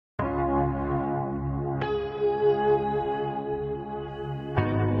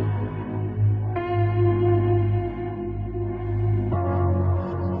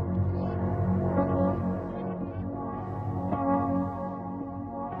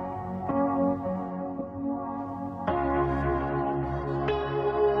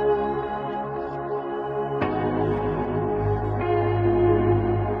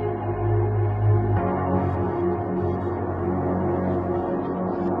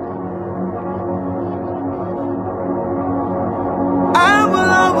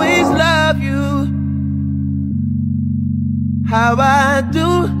how I do.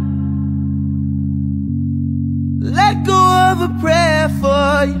 Let go of a prayer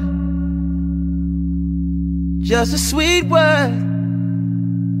for you, just a sweet word.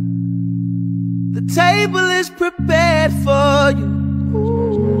 The table is prepared for you.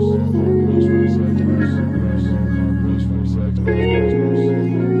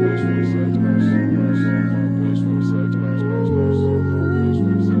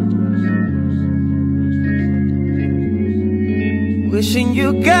 Wishing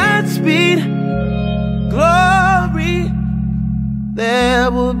you Godspeed, glory.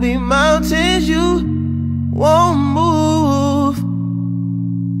 There will be mountains you won't move.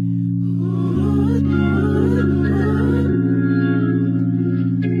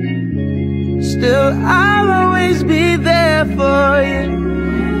 Still, I'll always be there for you,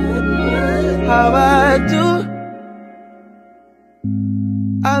 how I do.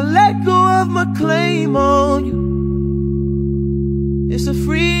 I let go of my claim on you. It's a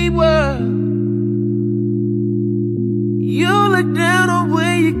free world. You look down on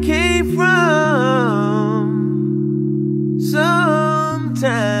where you came from sometimes,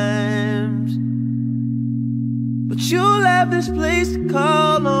 but you'll have this place to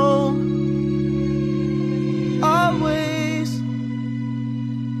call home. Always.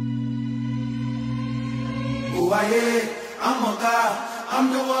 Who I am, I'm a God. I'm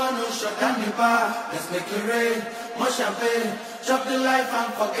the one who shut down the bar. Let's make it rain, more champagne. Chop the life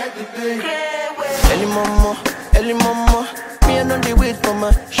and forget the pain. Early mama, me I know they wait for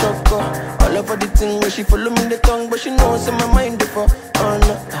my shocker. All over the thing where she follow me the tongue, but she knows in my mind before. Turn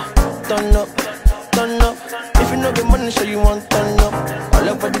up, turn up, turn up. If you know the money, so you want turn up. All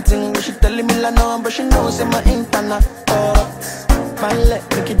over the thing where she telling me la no, but she knows in my internet. Ballet,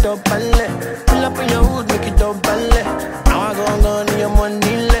 make it up, ballet. Pull up in your hood, make it up, ballet. Now I go on in your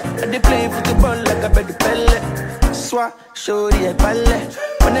money, let. And they play football like a baby pellet. Swat, show the ballet.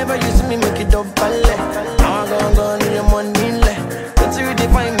 Whenever you see me, make it up, ballet. Now I go on in your money, let. Let's see the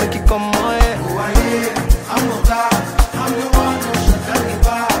fine, make it come on, yeah. Who I am, I'm a God. I'm the one who shut down the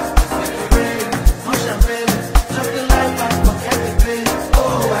bar. Let's make it rain, more champagne. Chop the life and forget the pain.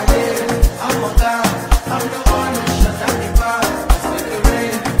 Oh, I am, I'm a God. I'm the one who shut down the bar.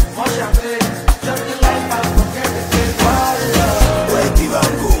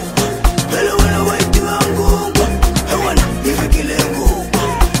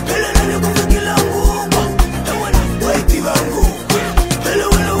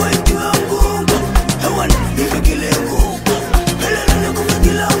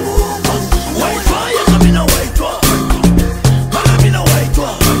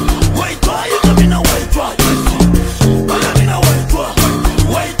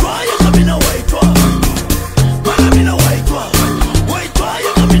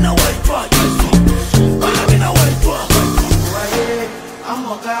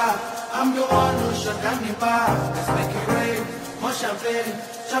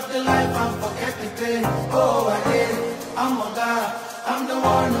 Chop the life and forget the pain. Oh, I did. I'm a God. I'm the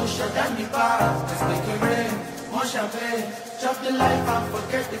one who shut down the bar. Let's make it rain, more champagne. Chop the life and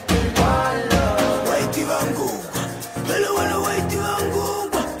forget the pain. Why love? Wait till I'm go. Bella wanna wait till I'm go.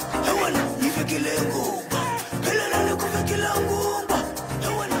 I wanna if you kill him go. Bella wanna go for kill him go. I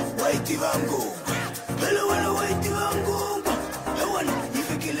wanna wait till I'm go. Bella wanna wait till I'm go. I wanna if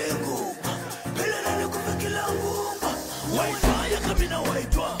you kill him go. Bella wanna go for kill him go. White fire coming away.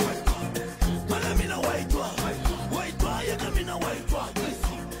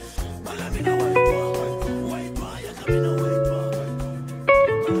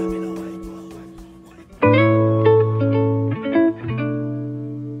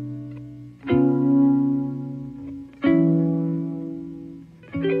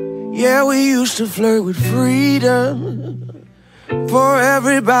 Yeah, we used to flirt with freedom, for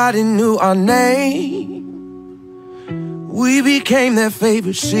everybody knew our name. We became their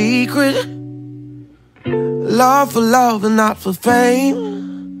favorite secret, love for love and not for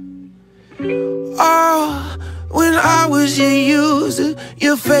fame. Oh, when I was your user,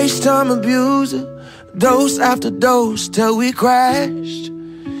 your FaceTime abuser, dose after dose till we crashed.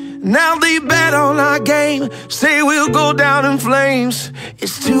 Now they bet on our game, say we'll go down in flames.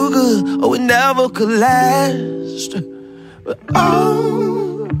 It's too good, or it never could last. But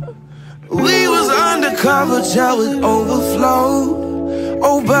oh, we was undercover till it overflowed,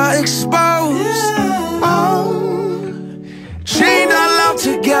 overexposed. Oh, chained our love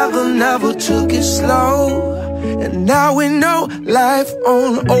together, never took it slow. And now we know life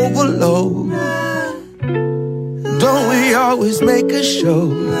on overload. Don't we always make a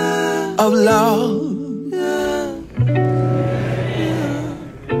show of love?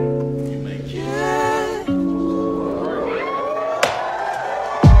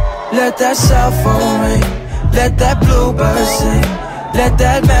 Let that cell phone ring, let that bluebird sing, let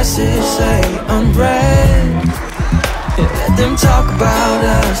that message say unread. Let them talk about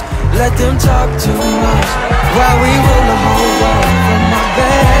us, let them talk too much, while we roll the whole world from my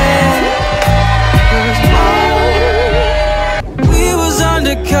bed. We was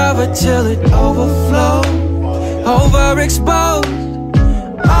undercover till it overflowed, overexposed.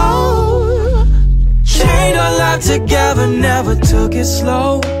 Oh, chained our life together, never took it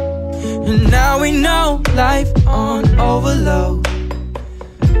slow. And now we know life on overload.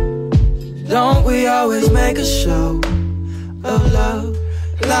 Don't we always make a show of love?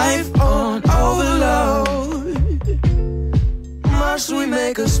 Life on overload. Must we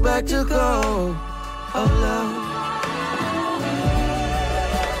make a spectacle of love?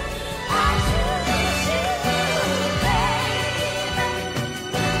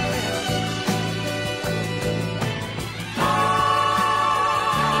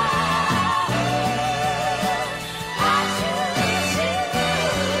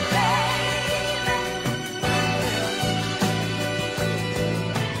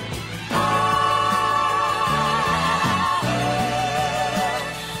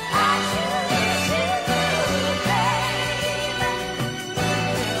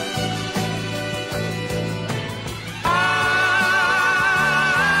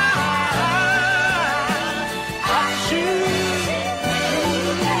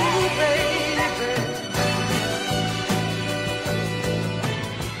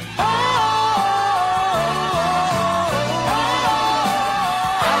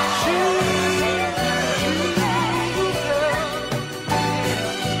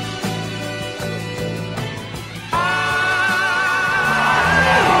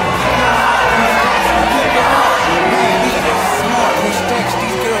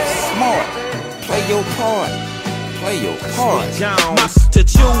 To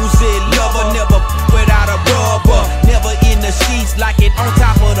choose it, lover, never without a rubber. Never in the sheets, like it on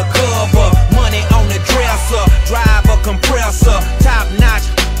top of the cover. Money on the dresser, drive a compressor. Top notch,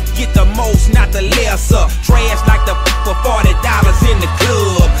 get the most, not the lesser. Trash like the for $40 in the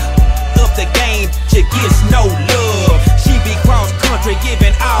club. Up the game, she gets no love. She be cross country,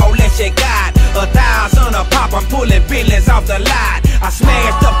 giving all that she got. 1,000 a pop, I'm pulling billions off the lot. I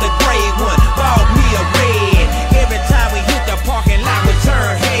smashed up the gray one, bought me a red